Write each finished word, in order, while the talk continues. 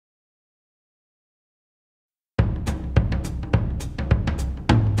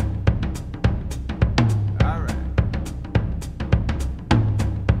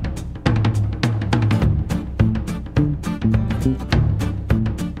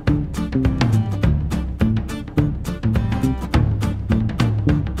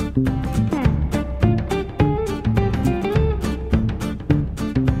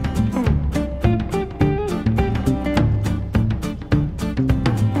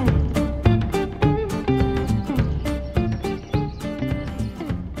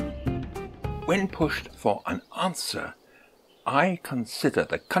pushed for an answer, I consider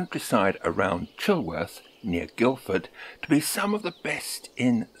the countryside around Chilworth, near Guildford, to be some of the best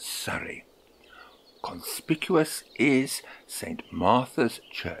in Surrey. Conspicuous is St. Martha's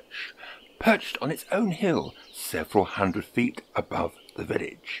Church, perched on its own hill several hundred feet above the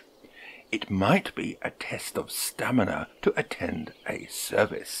village. It might be a test of stamina to attend a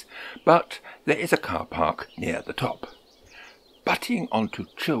service, but there is a car park near the top. Butting onto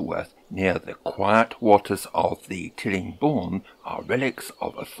Chilworth near the quiet waters of the Tilling Bourne are relics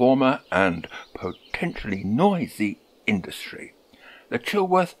of a former and potentially noisy industry, the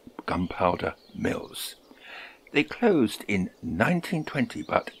Chilworth Gunpowder Mills. They closed in 1920,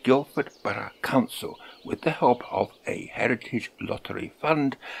 but Guildford Borough Council, with the help of a Heritage Lottery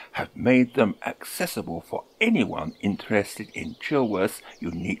fund, have made them accessible for anyone interested in Chilworth's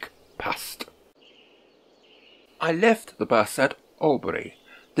unique past. I left the bus at Albury,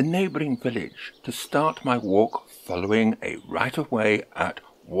 the neighbouring village, to start my walk following a right-of-way at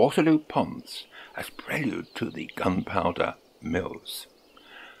Waterloo Ponds as prelude to the Gunpowder Mills.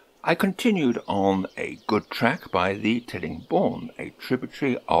 I continued on a good track by the Tilling Bourne, a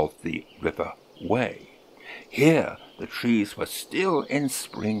tributary of the River Wey. Here the trees were still in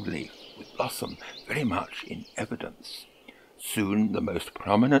spring leaf, with blossom very much in evidence. Soon the most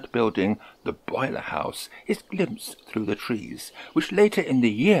prominent building, the boiler house, is glimpsed through the trees, which later in the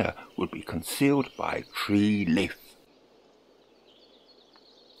year would be concealed by tree leaf.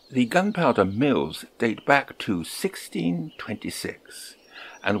 The Gunpowder Mills date back to 1626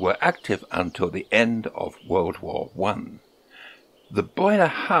 and were active until the end of World War I. The boiler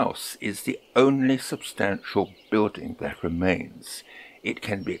house is the only substantial building that remains. It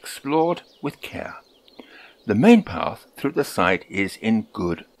can be explored with care. The main path through the site is in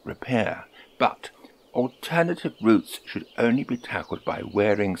good repair, but alternative routes should only be tackled by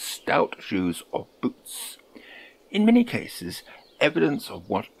wearing stout shoes or boots. In many cases, evidence of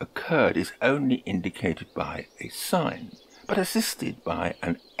what occurred is only indicated by a sign, but assisted by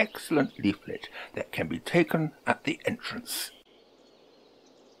an excellent leaflet that can be taken at the entrance.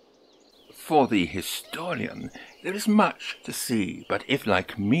 For the historian, there is much to see, but if,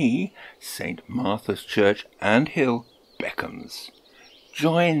 like me, St. Martha's Church and Hill beckons,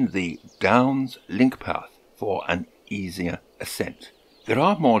 join the Downs link path for an easier ascent. There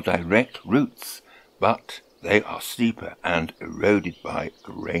are more direct routes, but they are steeper and eroded by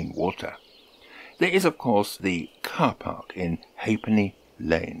rainwater. There is, of course, the car park in Halfpenny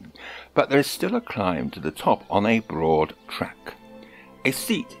Lane, but there is still a climb to the top on a broad track. A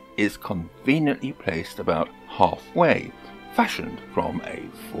seat is conveniently placed about halfway, fashioned from a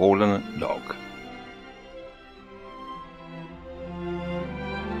fallen log.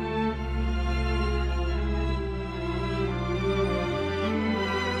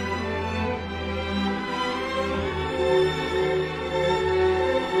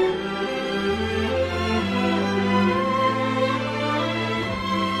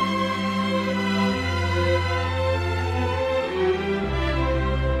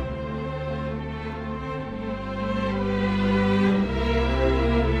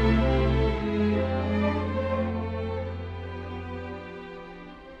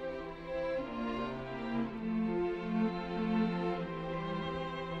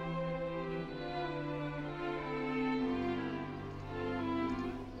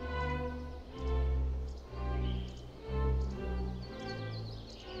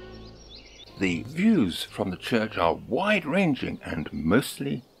 The views from the church are wide-ranging and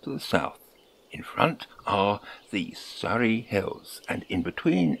mostly to the south. In front are the Surrey hills, and in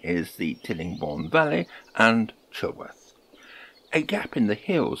between is the Tilling Bourne Valley and Chilworth. A gap in the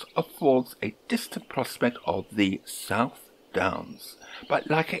hills affords a distant prospect of the South Downs,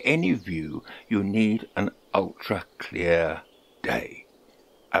 but like any view, you need an ultra-clear day.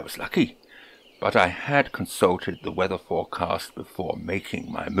 I was lucky, but I had consulted the weather forecast before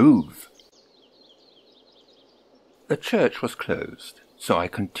making my move. The church was closed, so I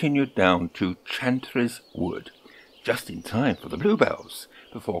continued down to Chantry's Wood, just in time for the bluebells,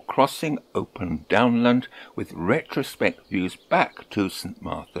 before crossing open downland with retrospect views back to St.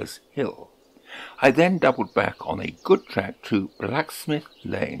 Martha's Hill. I then doubled back on a good track to Blacksmith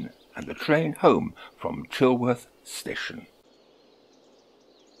Lane and the train home from Chilworth Station.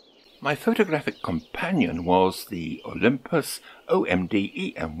 My photographic companion was the Olympus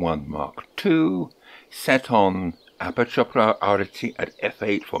OMD EM1 Mark II, set on aperture priority at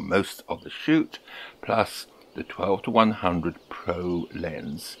f8 for most of the shoot, plus the 12-100 Pro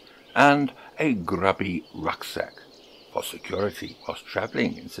lens, and a grubby rucksack, for security whilst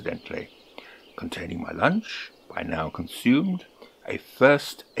travelling incidentally, containing my lunch, by now consumed, a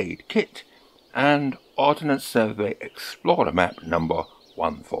first aid kit, and Ordnance Survey Explorer map number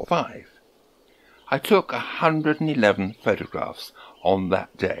 145. I took 111 photographs on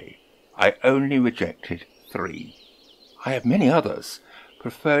that day. I only rejected 3. I have many others,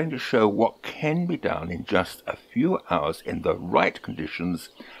 preferring to show what can be done in just a few hours in the right conditions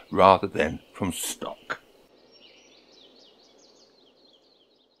rather than from stock.